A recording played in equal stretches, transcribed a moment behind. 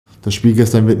das Spiel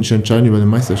gestern wird nicht entscheiden über die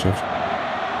Meisterschaft.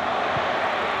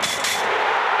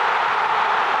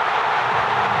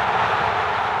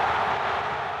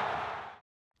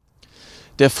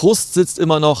 Der Frust sitzt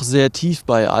immer noch sehr tief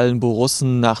bei allen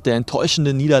Borussen nach der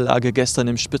enttäuschenden Niederlage gestern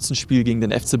im Spitzenspiel gegen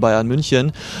den FC Bayern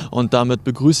München. Und damit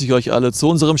begrüße ich euch alle zu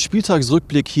unserem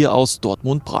Spieltagsrückblick hier aus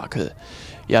Dortmund-Brakel.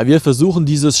 Ja, wir versuchen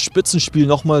dieses Spitzenspiel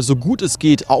nochmal so gut es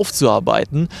geht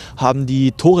aufzuarbeiten, haben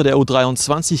die Tore der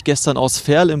U23 gestern aus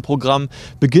Verl im Programm.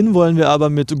 Beginnen wollen wir aber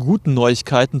mit guten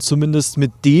Neuigkeiten, zumindest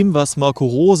mit dem, was Marco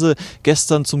Rose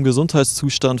gestern zum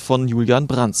Gesundheitszustand von Julian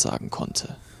Brandt sagen konnte.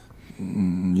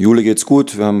 Jule geht's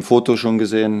gut, wir haben ein Foto schon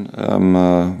gesehen,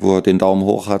 wo er den Daumen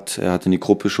hoch hat. Er hat in die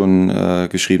Gruppe schon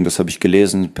geschrieben, das habe ich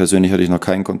gelesen. Persönlich hatte ich noch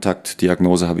keinen Kontakt,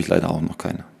 Diagnose habe ich leider auch noch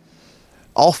keine.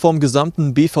 Auch vom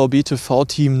gesamten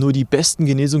BVB-TV-Team nur die besten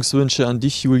Genesungswünsche an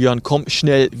dich, Julian. Komm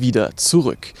schnell wieder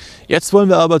zurück. Jetzt wollen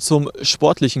wir aber zum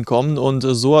Sportlichen kommen und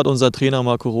so hat unser Trainer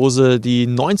Marco Rose die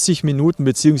 90 Minuten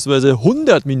bzw.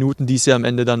 100 Minuten, die es ja am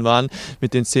Ende dann waren,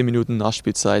 mit den 10 Minuten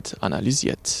Nachspielzeit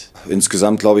analysiert.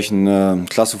 Insgesamt glaube ich ein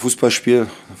klasse Fußballspiel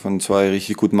von zwei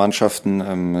richtig guten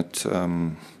Mannschaften mit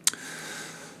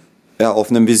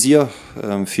offenem Visier,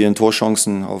 vielen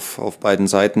Torchancen auf beiden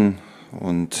Seiten.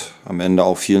 Und am Ende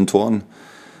auch vielen Toren.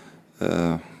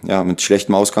 Mit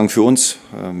schlechtem Ausgang für uns.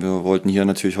 Wir wollten hier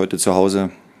natürlich heute zu Hause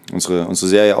unsere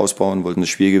Serie ausbauen, wollten das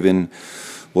Spiel gewinnen,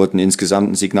 wollten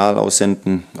insgesamt ein Signal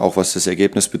aussenden, auch was das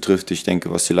Ergebnis betrifft. Ich denke,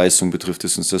 was die Leistung betrifft,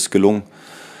 ist uns das gelungen.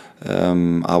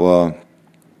 Da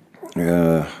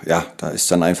ist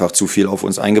dann einfach zu viel auf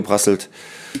uns eingeprasselt.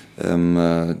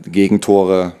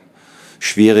 Gegentore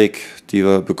schwierig, die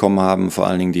wir bekommen haben, vor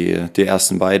allen Dingen die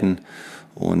ersten beiden.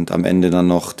 Und am Ende dann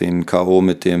noch den K.O.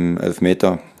 mit dem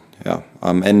Elfmeter. Ja,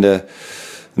 am Ende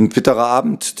ein bitterer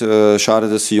Abend. Schade,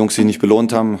 dass die Jungs sich nicht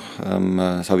belohnt haben.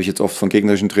 Das habe ich jetzt oft von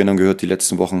gegnerischen Trainern gehört die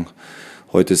letzten Wochen.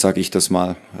 Heute sage ich das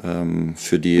mal.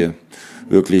 Für die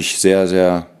wirklich sehr,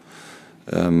 sehr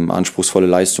anspruchsvolle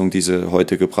Leistung, die sie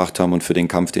heute gebracht haben und für den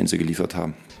Kampf, den sie geliefert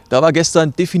haben. Da war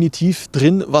gestern definitiv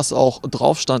drin, was auch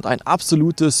drauf stand, ein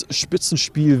absolutes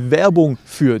Spitzenspiel, Werbung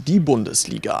für die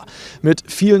Bundesliga. Mit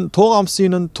vielen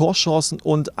Torraumszenen, Torchancen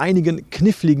und einigen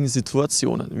kniffligen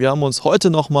Situationen. Wir haben uns heute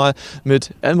nochmal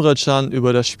mit Emre Can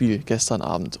über das Spiel gestern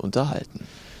Abend unterhalten.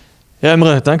 Ja,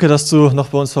 Emre, danke, dass du noch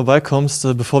bei uns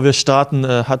vorbeikommst. Bevor wir starten,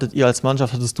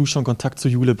 hattest du schon Kontakt zu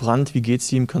Julian Brandt? Wie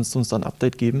geht's ihm? Kannst du uns da ein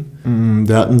Update geben?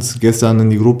 Der hat uns gestern in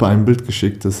die Gruppe ein Bild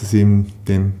geschickt, dass es ihm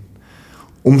den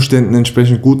Umständen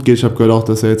entsprechend gut geht. Ich habe gehört auch,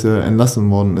 dass er jetzt entlassen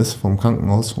worden ist vom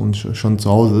Krankenhaus und schon zu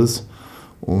Hause ist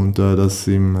und dass es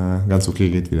ihm ganz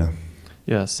okay geht wieder.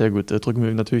 Ja, sehr gut. Drücken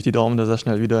wir ihm natürlich die Daumen, dass er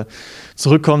schnell wieder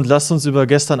zurückkommt. Lasst uns über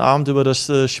gestern Abend, über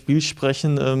das Spiel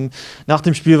sprechen. Nach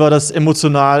dem Spiel war das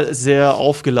emotional sehr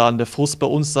aufgeladen. Der Frust bei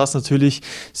uns saß natürlich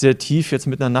sehr tief. Jetzt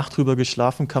mit einer Nacht drüber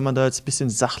geschlafen. Kann man da jetzt ein bisschen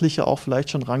sachlicher auch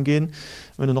vielleicht schon rangehen,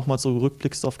 wenn du nochmal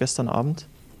zurückblickst auf gestern Abend?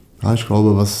 Ja, ich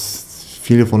glaube, was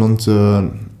viele von uns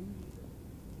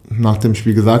nach dem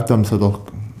Spiel gesagt haben,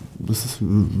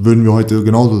 würden wir heute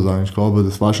genauso sagen. Ich glaube,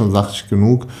 das war schon sachlich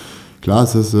genug. Klar,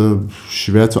 es ist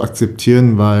schwer zu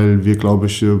akzeptieren, weil wir, glaube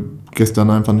ich,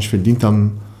 gestern einfach nicht verdient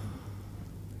haben,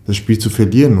 das Spiel zu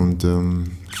verlieren. Und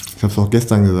ich habe es auch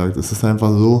gestern gesagt, es ist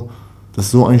einfach so, dass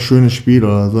so ein schönes Spiel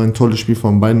oder so ein tolles Spiel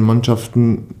von beiden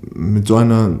Mannschaften mit so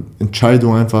einer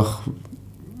Entscheidung einfach,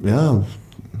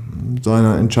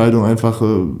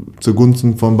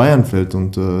 zugunsten von Bayern fällt.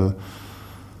 Und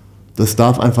das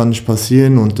darf einfach nicht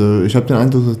passieren. Und ich habe den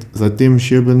Eindruck, seitdem ich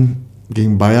hier bin,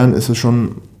 gegen Bayern ist es schon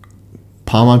ein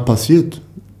paar Mal passiert.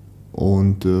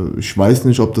 Und ich weiß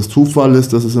nicht, ob das Zufall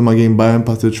ist, dass es immer gegen Bayern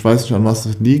passiert. Ich weiß nicht, an was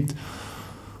es liegt.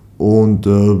 Und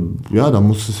da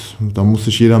muss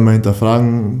sich jeder mal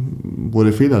hinterfragen, wo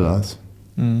der Fehler da ist.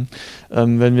 Mhm.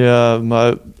 Wenn wir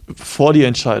mal vor die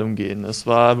Entscheidung gehen, es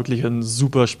war wirklich ein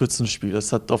super Spitzenspiel.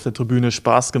 Es hat auf der Tribüne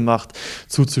Spaß gemacht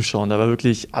zuzuschauen. Da war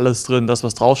wirklich alles drin. Das,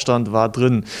 was drauf stand, war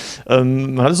drin.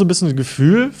 Man hatte so ein bisschen das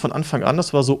Gefühl von Anfang an,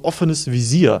 das war so offenes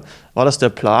Visier. War das der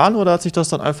Plan oder hat sich das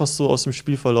dann einfach so aus dem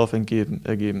Spielverlauf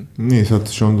ergeben? Nee, es hat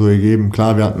sich schon so ergeben.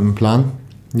 Klar, wir hatten einen Plan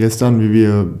gestern, wie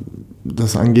wir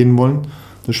das angehen wollen,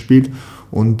 das Spiel.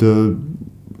 Und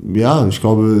ich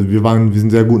glaube, wir sind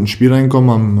sehr gut ins Spiel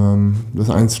reingekommen, haben das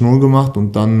 1-0 gemacht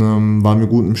und dann waren wir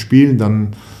gut im Spiel, dann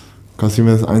kassieren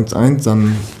wir das 1-1,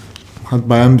 dann hat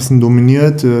Bayern ein bisschen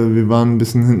dominiert, wir waren ein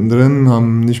bisschen hinten drin,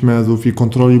 haben nicht mehr so viel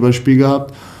Kontrolle über das Spiel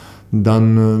gehabt.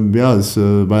 Dann ist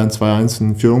Bayern 2-1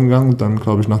 in Führung gegangen und dann,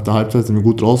 glaube ich, nach der Halbzeit sind wir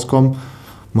gut rausgekommen,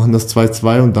 machen das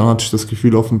 2-2 und dann hatte ich das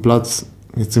Gefühl auf dem Platz,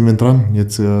 jetzt sind wir dran,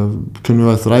 jetzt können wir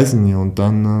was reißen hier und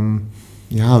dann...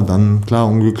 dann klar,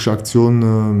 unglückliche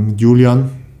Aktion mit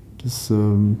Julian,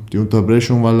 Die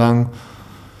Unterbrechung war lang.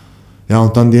 Ja,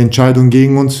 und dann die Entscheidung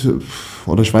gegen uns,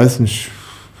 oder ich weiß nicht,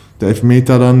 der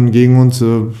Elfmeter dann gegen uns.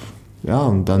 Ja,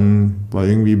 und dann war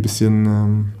irgendwie ein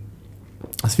bisschen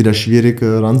es wieder schwierig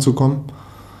ranzukommen.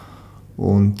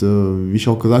 Und wie ich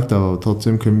auch gesagt habe,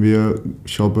 trotzdem können wir,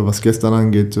 ich glaube, was gestern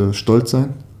angeht, stolz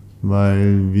sein,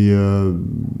 weil wir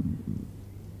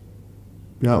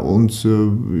ja, uns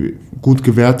gut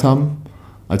gewehrt haben,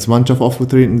 als Mannschaft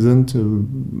aufgetreten sind.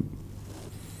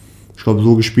 Ich glaube,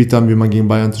 so gespielt haben, wie man gegen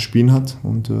Bayern zu spielen hat.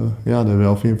 Und ja, da wäre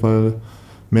auf jeden Fall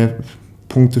mehr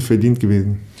Punkte verdient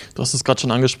gewesen. Du hast es gerade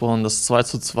schon angesprochen, das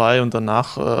 2:2 und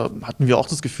danach hatten wir auch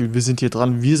das Gefühl, wir sind hier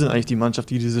dran, wir sind eigentlich die Mannschaft,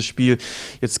 die dieses Spiel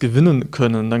jetzt gewinnen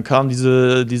können. Dann kam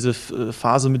diese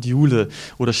Phase mit Jule,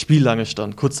 wo das Spiel lange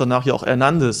stand. Kurz danach ja auch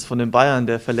Hernandez von den Bayern,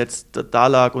 der verletzt da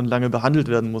lag und lange behandelt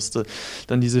werden musste.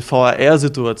 Dann diese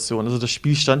VAR-Situation, also das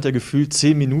Spiel stand ja gefühlt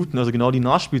 10 Minuten, also genau die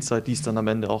Nachspielzeit, die es dann am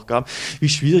Ende auch gab. Wie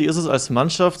schwierig ist es als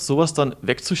Mannschaft, sowas dann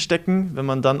wegzustecken, wenn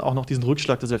man dann auch noch diesen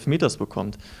Rückschlag des Elfmeters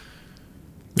bekommt?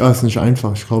 Ja, ist nicht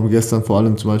einfach. Ich glaube, gestern vor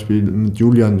allem zum Beispiel mit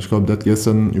Julian, ich glaube, der hat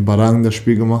gestern ein überragendes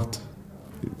Spiel gemacht.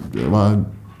 Der war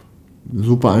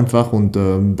super einfach und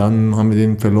dann haben wir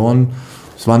den verloren.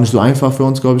 Es war nicht so einfach für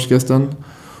uns, glaube ich, gestern.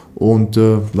 Und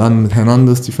dann mit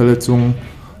Hernandez die Verletzung,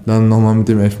 dann nochmal mit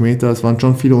dem Elfmeter. Es waren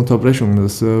schon viele Unterbrechungen,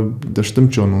 das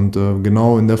stimmt schon. Und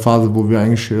genau in der Phase, wo wir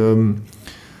eigentlich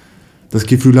das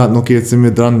Gefühl hatten, okay, jetzt sind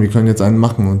wir dran, wir können jetzt einen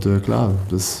machen. Und klar,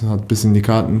 das hat ein bisschen die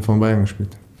Karten von Bayern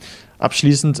gespielt.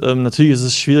 Abschließend, natürlich ist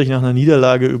es schwierig, nach einer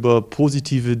Niederlage über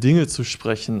positive Dinge zu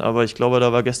sprechen, aber ich glaube,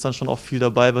 da war gestern schon auch viel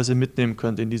dabei, was ihr mitnehmen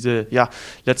könnt in diese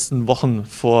letzten Wochen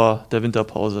vor der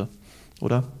Winterpause,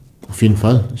 oder? Auf jeden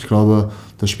Fall. Ich glaube,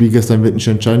 das Spiel gestern wird nicht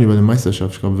entscheiden über die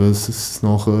Meisterschaft. Ich glaube, es ist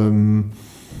noch, wir haben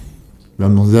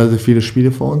noch sehr, sehr viele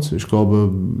Spiele vor uns. Ich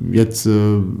glaube, jetzt,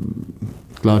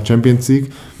 klar, Champions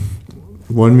League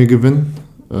wollen wir gewinnen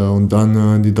und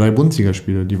dann die 3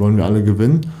 Bundesligaspiele, die wollen wir alle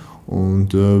gewinnen.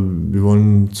 Und wir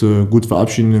wollen uns gut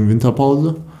verabschieden in der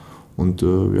Winterpause. Und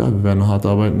ja, wir werden hart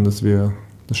arbeiten, dass wir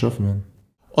das schaffen werden.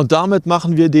 Und damit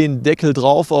machen wir den Deckel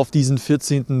drauf auf diesen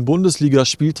 14.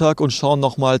 Bundesligaspieltag und schauen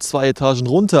nochmal 2 Etagen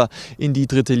runter in die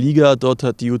 3. Liga. Dort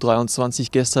hat die U23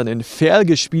 gestern in Verl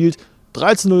gespielt,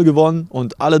 3:0 gewonnen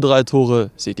und alle 3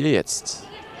 Tore seht ihr jetzt.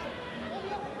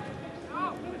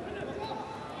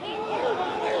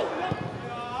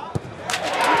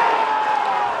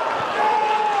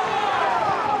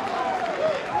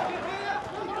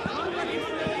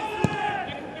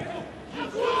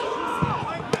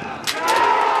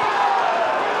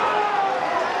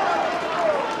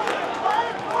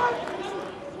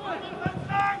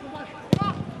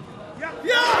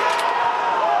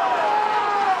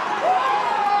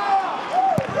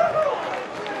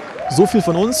 So viel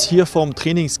von uns hier vom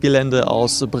Trainingsgelände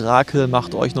aus Brakel.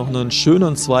 Macht euch noch einen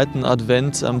schönen 2.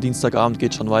 Advent. Am Dienstagabend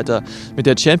geht schon weiter mit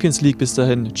der Champions League. Bis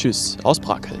dahin, tschüss aus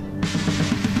Brakel.